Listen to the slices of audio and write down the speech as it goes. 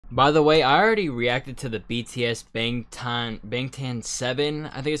By the way, I already reacted to the BTS Bangtan 7.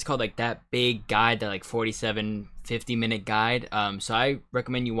 I think it's called like that big guide, that like 50-minute guide. So I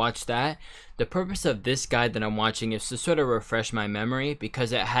recommend you watch that. The purpose of this guide that I'm watching is to sort of refresh my memory,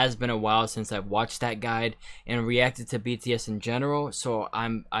 because it has been a while since I've watched that guide and reacted to BTS in general. So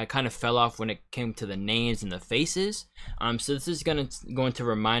I kind of fell off when it came to the names and the faces. So this is going to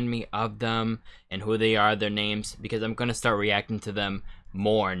remind me of them and who they are, their names, because I'm going to start reacting to them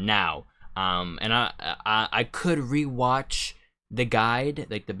more now. And I could rewatch the guide,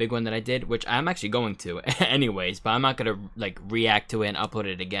 like the big one that I did, which I'm actually going to anyways, but I'm not gonna like react to it and upload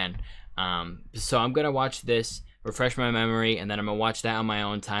it again. So I'm gonna watch this, refresh my memory, and then I'm gonna watch that on my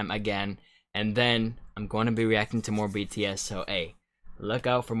own time again, and then I'm going to be reacting to more BTS. So hey, look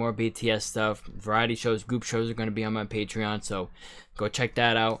out for more BTS stuff. Variety shows, group shows are gonna be on my Patreon, so go check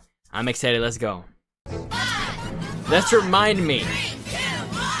that out. I'm excited. Let's go. Let's remind me.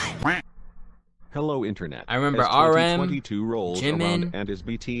 Hello Internet. I remember as RM, 2022 rolls Jimin, around and as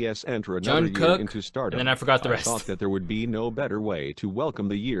BTS enter another year Jungkook, into stardom, and then I forgot the rest. I thought that there would be no better way to welcome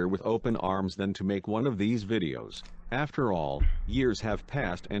the year with open arms than to make one of these videos. After all, years have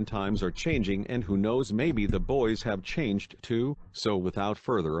passed and times are changing, and who knows, maybe the boys have changed too. So without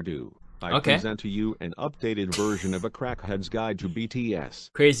further ado, I present to you an updated version of a crackhead's guide to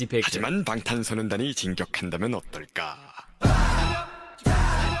BTS. Crazy picture. 하지만 방탄소년단이 진격한다면 어떨까?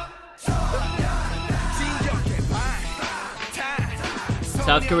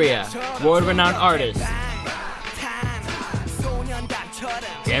 South Korea, world-renowned artist.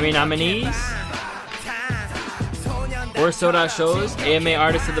 Grammy nominees. 4 sold-out shows. AMA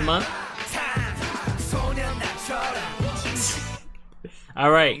Artist of the Month.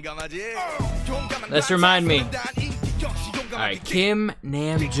 Alright. Let's remind me. Alright, Kim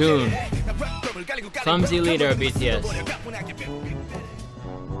Namjoon. Clumsy leader of BTS.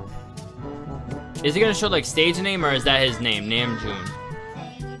 Is he gonna show like stage name, or is that his name, Namjoon?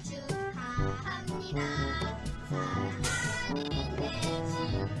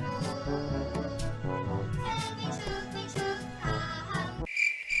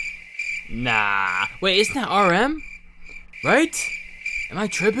 Nah. Wait, isn't that RM? Right? Am I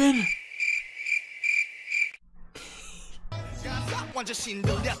tripping?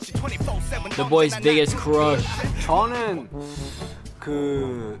 The boy's biggest crush. 저는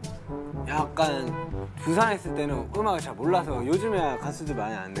약간 부산에 있을 때는 음악을 잘 몰라서 요즘에 가수들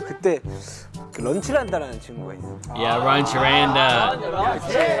많이 아는데 그때 런치를 한다라는 친구가 있어. Yeah, Rancheranda.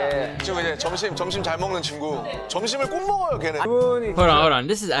 지금 이제 점심 잘 먹는 친구. 점심을 꼭 먹어요, 걔는. Hold on.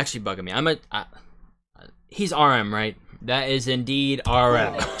 This is actually bugging me. He's RM, right? That is indeed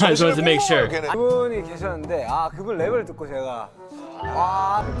RM. I just wanted to make sure. 그분이 계셨는데 그분 랩을 듣고 제가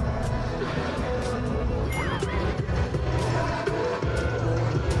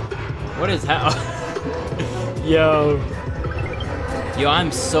What is that? Yo,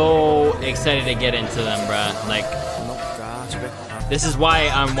 I'm so excited to get into them, bruh. Like, this is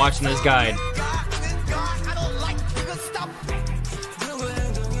why I'm watching this guide.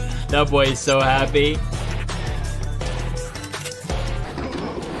 That boy is so happy.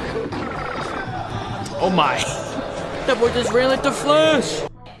 Oh my! That boy just ran like the Flash.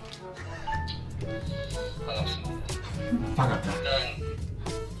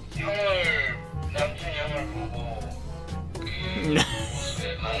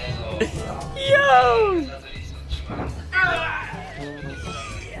 Yo!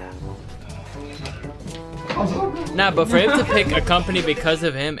 Nah, but for him to pick a company because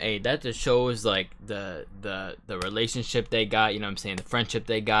of him, hey, that just shows like the relationship they got, you know what I'm saying, the friendship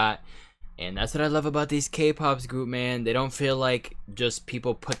they got. And that's what I love about these K-pop's group, man. They don't feel like just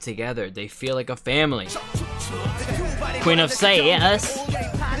people put together. They feel like a family. Queen of Sayas.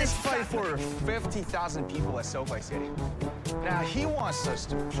 For 50,000 people at SoFi Stadium. Now he wants us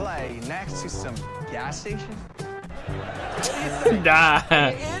to play next to some gas station. Nah.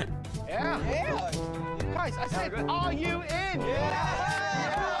 Yeah. Guys, I said, are you in?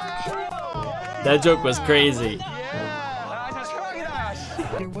 That joke was crazy.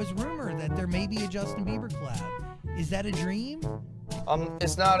 There was rumor that there may be a Justin Bieber collab. Is that a dream?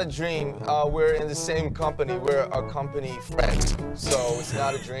 It's not a dream. We're in the same company. We're a company friend, so it's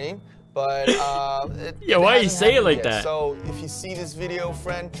not a dream. But yeah, why you say it like yet. that? So if you see this video,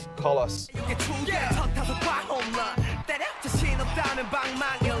 friend, call us.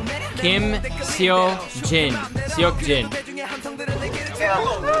 Kim Seok-jin.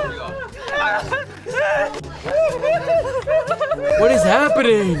 What is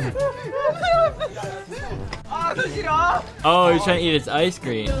happening? Oh, he's trying to eat his ice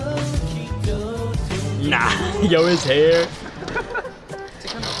cream. Nah, yo, his hair.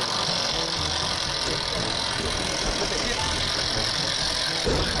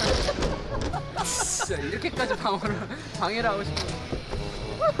 이렇게까지 방해를 하고 싶어.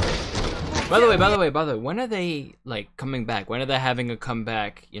 By the way, when are they like coming back? When are they having a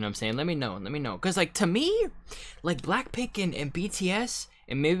comeback? You know what I'm saying? Let me know. Cause like to me, like Blackpink and BTS,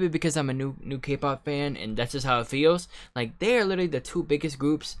 and maybe because I'm a new K-pop fan and that's just how it feels. Like they are literally the two biggest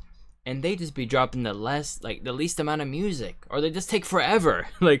groups, and they just be dropping the least amount of music, or they just take forever.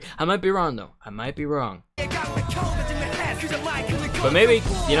 Like I might be wrong though. I might be wrong. But maybe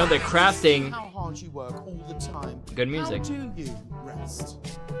you know they're crafting How hard you work all the time. good music. How do you rest?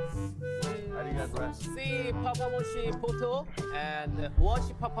 How do you guys rest? See Papa Mochi photo and watch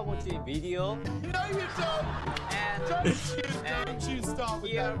Papa Mochi video. No, you don't. And Don't you start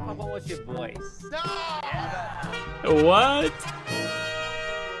with hear that. Papa Mochi voice. No. What?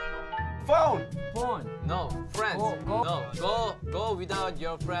 Phone! Phone. No, friends. No, go without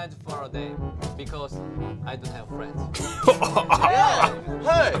your friends for a day because I don't have friends.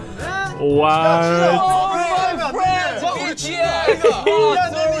 Hey! What? friends! 우리 친구 아이가! 야,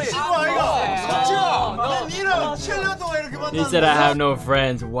 내 친구 아이가! 석진아! 내 니랑 7년 동안 이렇게 만났는데 He said I have no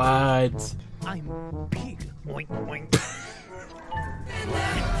friends. What? I'm big. Oink, oink.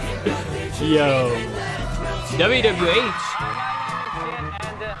 Yo. WWH.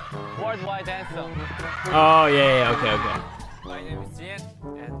 And worldwide anthem. Oh yeah. Okay. My name is Jin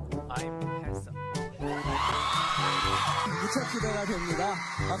and I'm handsome. 무척 기대가 됩니다.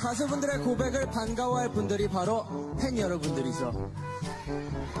 가수분들의 고백을 반가워할 분들이 바로 팬 여러분들이죠.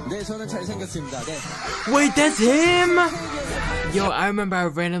 네, 저는 잘생겼습니다. 네. Wait, that's him? Yo, I remember I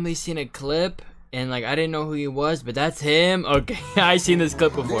randomly seen a clip and like I didn't know who he was, but that's him. Okay, I seen this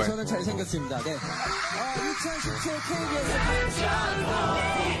clip 네, before. 저는 잘생겼습니다. 네. 2017 KBS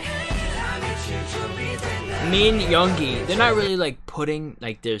Min Youngie, they're not really like putting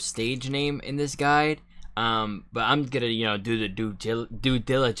like their stage name in this guide. But I'm gonna, do the due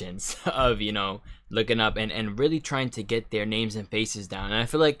diligence of, looking up and really trying to get their names and faces down. And I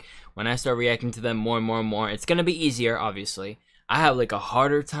feel like when I start reacting to them more and more, it's gonna be easier, obviously. I have like a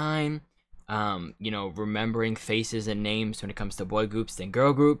harder time, remembering faces and names when it comes to boy groups than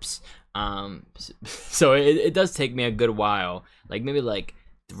girl groups. So it does take me a good while, like maybe like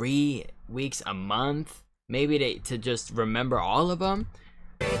 3 weeks, a month, maybe to just remember all of them.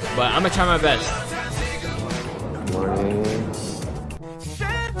 But I'm gonna try my best.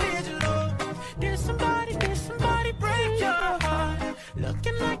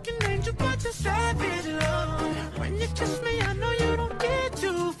 Looking like an angel, but you're savage, love. When you kiss me, I know you don't get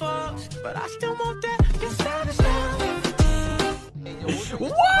too far, but I still want that. You're savage, love.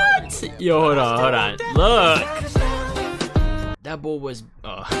 What? Yo, hold on. Look. That bull was.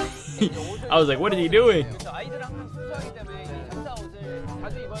 I was like, what is he doing?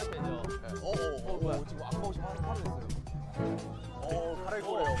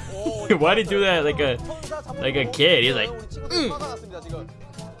 Why'd he do that like a kid? He's like,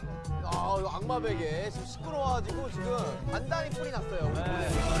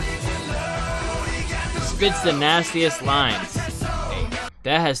 spits the nastiest lines.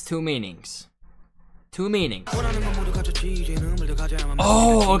 That has two meanings.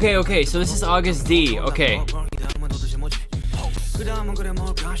 Oh, okay. So this is August D. Okay.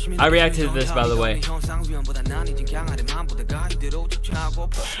 I reacted to this, by the way.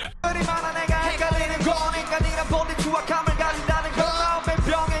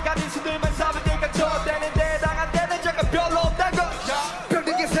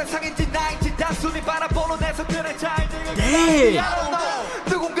 Damn!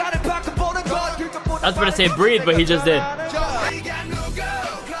 I was about to say breathe, but he just did.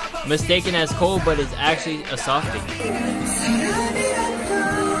 Mistaken as Cole, but it's actually a softie.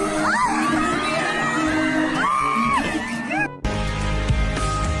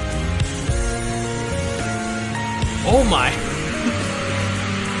 Oh my!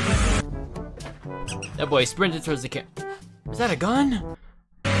 That boy sprinted towards the camera. Is that a gun?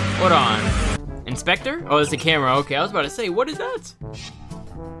 Hold on. Inspector? Oh, it's a camera. Okay, I was about to say, what is that?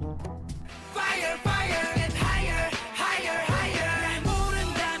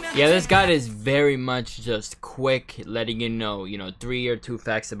 Yeah, this guide is very much just quick, letting you know, 3 or 2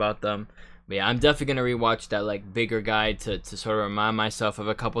 facts about them. But yeah, I'm definitely gonna rewatch that like bigger guide to sort of remind myself of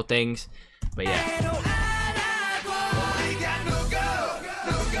a couple things. But yeah.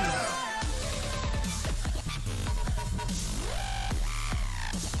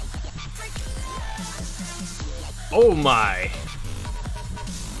 Oh my!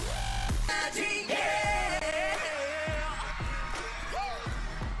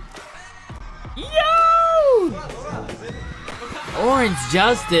 Yo! Orange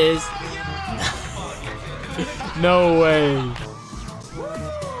Justice? No way.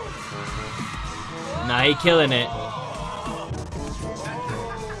 Nah, he killing it.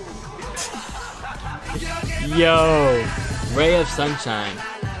 Yo, ray of sunshine.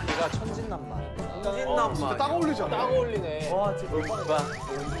 딱 어울리잖아. 딱 어울리네.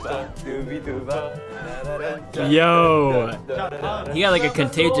 Yo, he got like a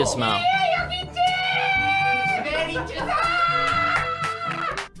contagious smile.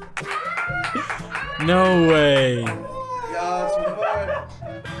 No way. 야, 정말.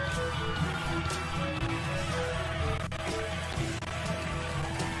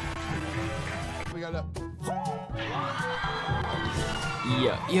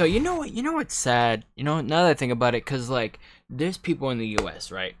 Yo, you know what? You know what's sad? You know, now that I think about it, cause like there's people in the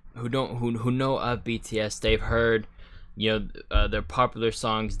U.S. right who know of BTS. They've heard, you know, their popular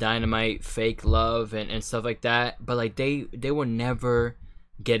songs, Dynamite, Fake Love, and stuff like that. But like they will never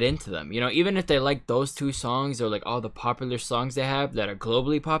get into them. You know, even if they like those two songs or like all the popular songs they have that are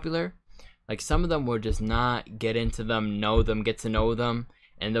globally popular, like some of them will just not get into them, know them, get to know them.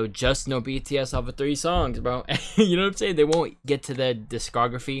 And they'll just know BTS off of 3 songs, bro. You know what I'm saying? They won't get to their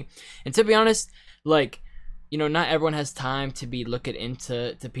discography. And to be honest, like, you know, not everyone has time to be looking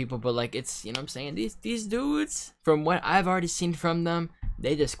into people, but like, it's, you know what I'm saying? These dudes, from what I've already seen from them,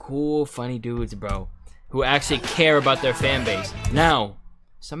 they just cool, funny dudes, bro, who actually care about their fan base. Now,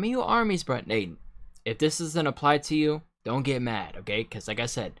 some of you armies, bro, hey, if this doesn't apply to you, don't get mad, okay? Because like I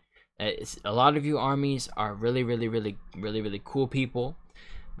said, a lot of you armies are really, really, really, really, really cool people.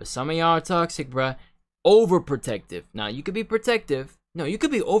 But some of y'all are toxic, bruh. Overprotective. Now, you could be protective. No, you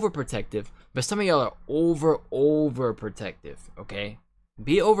could be overprotective. But some of y'all are overprotective, okay?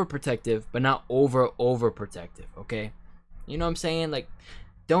 Be overprotective, but not overprotective, okay? You know what I'm saying? Like,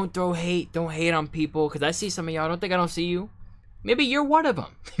 don't throw hate. Don't hate on people. Because I see some of y'all. Don't think I don't see you. Maybe you're one of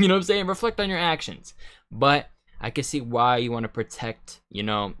them. You know what I'm saying? Reflect on your actions. But I can see why you want to protect, you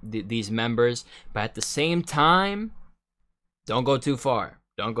know, these members. But at the same time, don't go too far.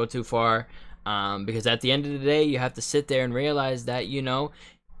 Don't go too far, because at the end of the day, you have to sit there and realize that, you know,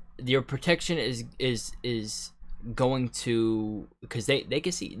 your protection is going to, because they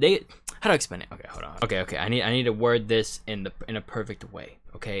can see, how to explain it? Okay, hold on. Okay, I need to word this in a perfect way.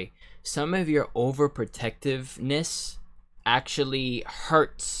 Okay, some of your overprotectiveness actually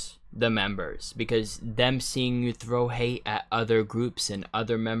hurts the members, because them seeing you throw hate at other groups and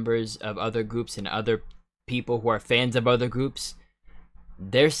other members of other groups and other people who are fans of other groups,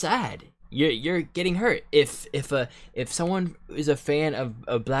 they're sad. You're getting hurt. If someone is a fan of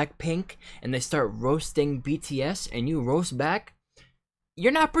Blackpink and they start roasting BTS and you roast back,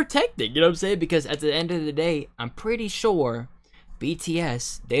 you're not protected. You know what I'm saying? Because at the end of the day, I'm pretty sure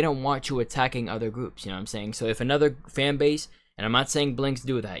BTS, they don't want you attacking other groups. You know what I'm saying? So if another fan base, and I'm not saying Blinks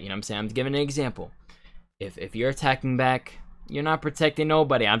do that, you know what I'm saying? I'm giving an example. If you're attacking back, you're not protecting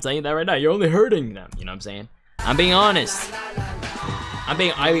nobody. I'm telling you that right now. You're only hurting them. You know what I'm saying? I'm being honest. I'm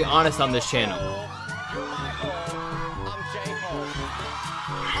being honest on this channel.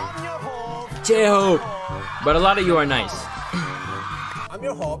 J-Hope. But a lot of you are nice. I'm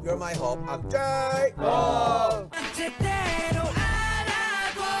your hope, you're my hope. I'm J-Hope.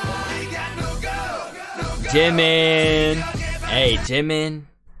 Jimin. Hey, Jimin.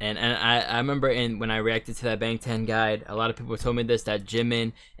 And I remember when I reacted to that Bang 10 guide, a lot of people told me this, that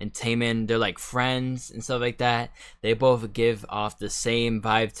Jimin and Taemin, they're like friends and stuff like that. They both give off the same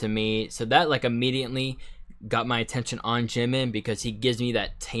vibe to me. So that like immediately got my attention on Jimin, because he gives me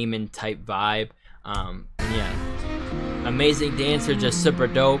that Taemin type vibe. Yeah. Amazing dancer, just super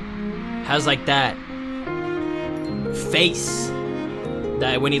dope. Has like that face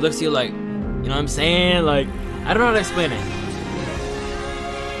that when he looks at you, like, you know what I'm saying? Like, I don't know how to explain it.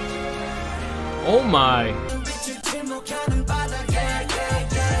 Oh my.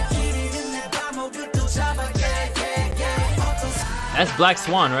 That's Black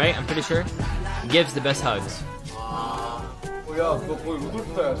Swan, right? I'm pretty sure. He gives the best hugs. 야, 너 거의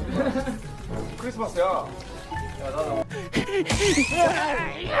루돌프 타야지. 크리스마스야. 야, 나도.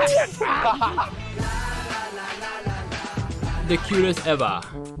 The cutest ever.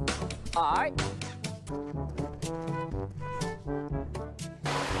 Alright.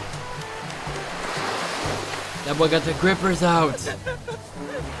 That boy got the grippers out.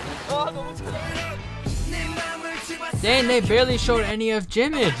 Dang, they barely showed any of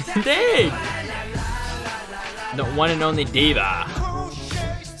Jimin. Dang. The one and only diva.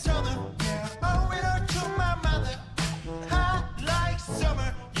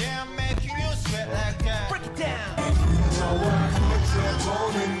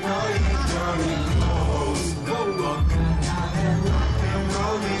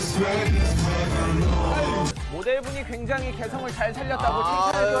 모델분이 굉장히 개성을 잘 살렸다고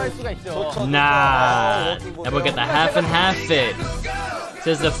칭찬을 할 수가 있죠. Nah, and we'll get the half and half fit.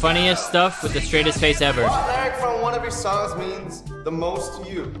 Says the funniest stuff with the straightest face ever. Lyric from one of your songs means the most to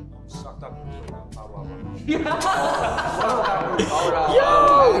you. Yo!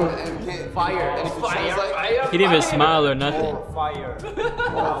 Fire. He didn't even smile or nothing. Fire.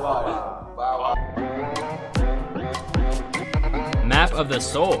 Map of the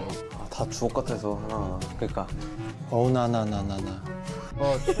soul. 다 주옥 같아서 하나. 그러니까. 나나.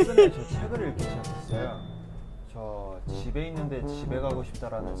 최근에 저 책을 읽기 시작했어요. 저 집에 있는데 집에 가고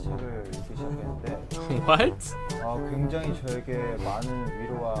싶다라는 책을 읽기 시작했는데. What? 굉장히 저에게 많은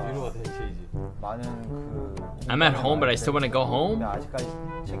위로가 되지. 많은 그. I'm at home, but I still want to go home. 아직까지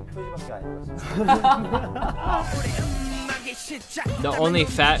책 표지밖에 안 읽었어요. The only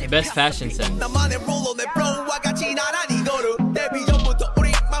best fashion sense.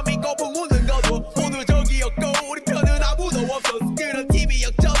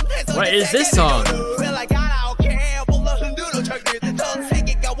 What is this song?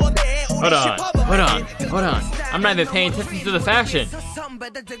 Hold on. I'm not even paying attention to the fashion.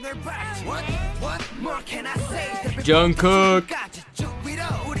 Jungkook.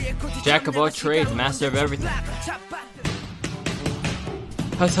 Jack of all trades, master of everything.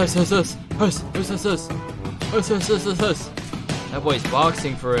 Huss. That boy's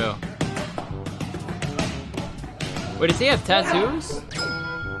boxing for real. Wait, does he have tattoos?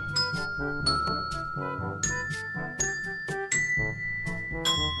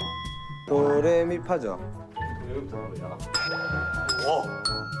 도레미파죠.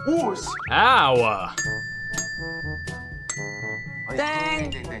 Ow!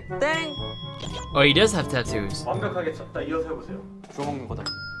 땡. Oh, he does have tattoos. 완벽하게 쳤다. 이어서 해보세요. 주워 먹는 거다.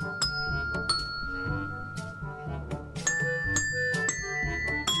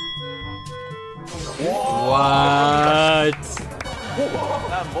 What?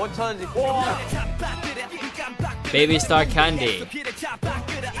 난뭐 쳤는지. Baby Star Candy.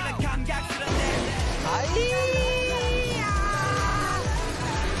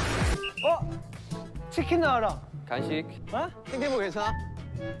 치킨 나와라. 간식. 탱탱볼 괜찮아?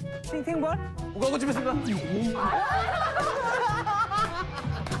 탱탱볼? 누가 하고 집에서가?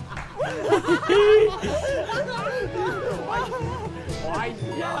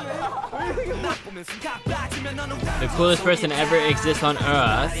 The coolest person ever exists on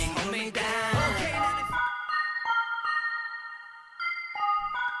Earth.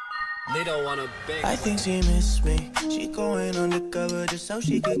 They don't wanna beg. I think she missed me. She going undercover just so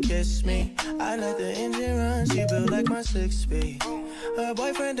she could kiss me. I let the engine run, she built like my 6-speed. Her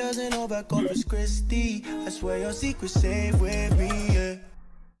boyfriend doesn't know about Corpus Christi. I swear your secret's safe with me, yeah.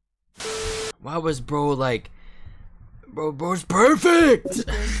 Why was bro like... Bro's perfect!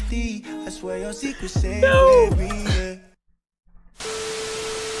 I swear your secret's safe with me, yeah.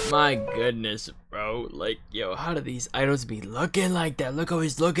 My goodness, bro. Like, yo, how do these idols be looking like that? Look how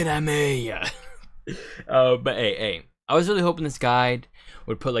he's looking at me. But hey, I was really hoping this guide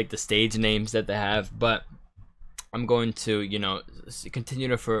would put like the stage names that they have, but I'm going to, you know, continue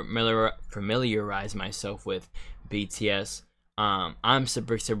to familiarize myself with BTS. I'm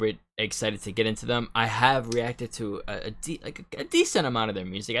super excited to get into them. I have reacted to a decent amount of their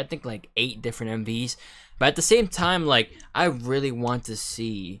music. I think like 8 different MVs. But at the same time, like, I really want to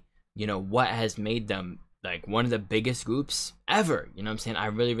see, you know, what has made them like one of the biggest groups ever. You know what I'm saying? I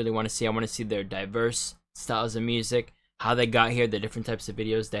really want to see. I want to see their diverse styles of music, how they got here, the different types of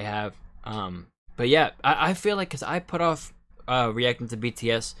videos they have. But yeah, I feel like, because I put off reacting to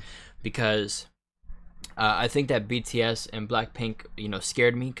BTS because I think that BTS and Blackpink, you know,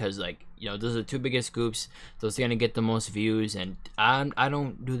 scared me, because, like, you know, those are the 2 biggest groups. Those are gonna get the most views, and I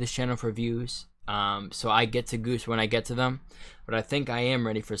don't do this channel for views. So I get to Goose when I get to them, but I think I am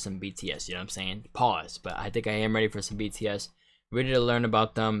ready for some BTS, you know what I'm saying? Pause, but I think I am ready for some BTS, ready to learn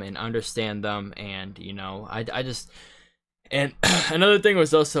about them and understand them, and, you know, I just, and another thing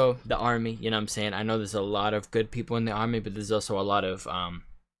was also the army, you know what I'm saying? I know there's a lot of good people in the army, but there's also a lot of,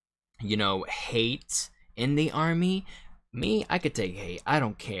 you know, hate in the army. Me, I could take hate, I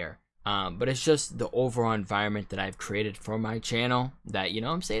don't care. But it's just the overall environment that I've created for my channel that, you know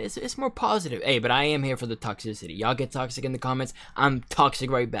what I'm saying, it's more positive. Hey, but I am here for the toxicity. Y'all get toxic in the comments, I'm toxic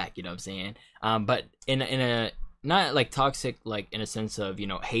right back, you know what I'm saying? But in a not like toxic like in a sense of, you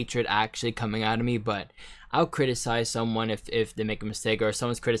know, hatred actually coming out of me, but I'll criticize someone if they make a mistake, or if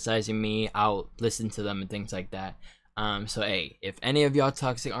someone's criticizing me, I'll listen to them and things like that. So hey, if any of y'all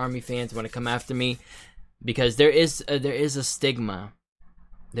toxic army fans want to come after me, because there is a stigma.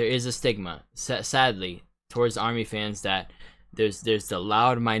 There is a stigma, sadly, towards army fans, that there's the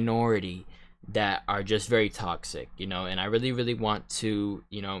loud minority that are just very toxic, you know. And I really want to,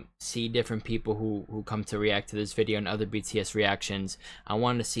 you know, see different people who come to react to this video and other BTS reactions. I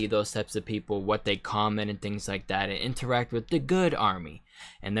want to see those types of people, what they comment and things like that, and interact with the good army.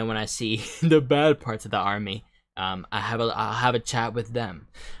 And then when I see the bad parts of the army, I'll have a chat with them.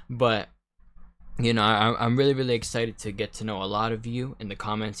 But you know, I'm really excited to get to know a lot of you in the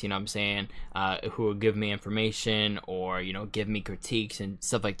comments, you know what I'm saying, who will give me information or, you know, give me critiques and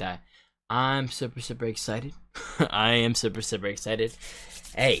stuff like that. I'm super excited. I am super excited.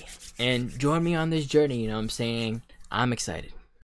 Hey, and join me on this journey, you know what I'm saying. I'm excited.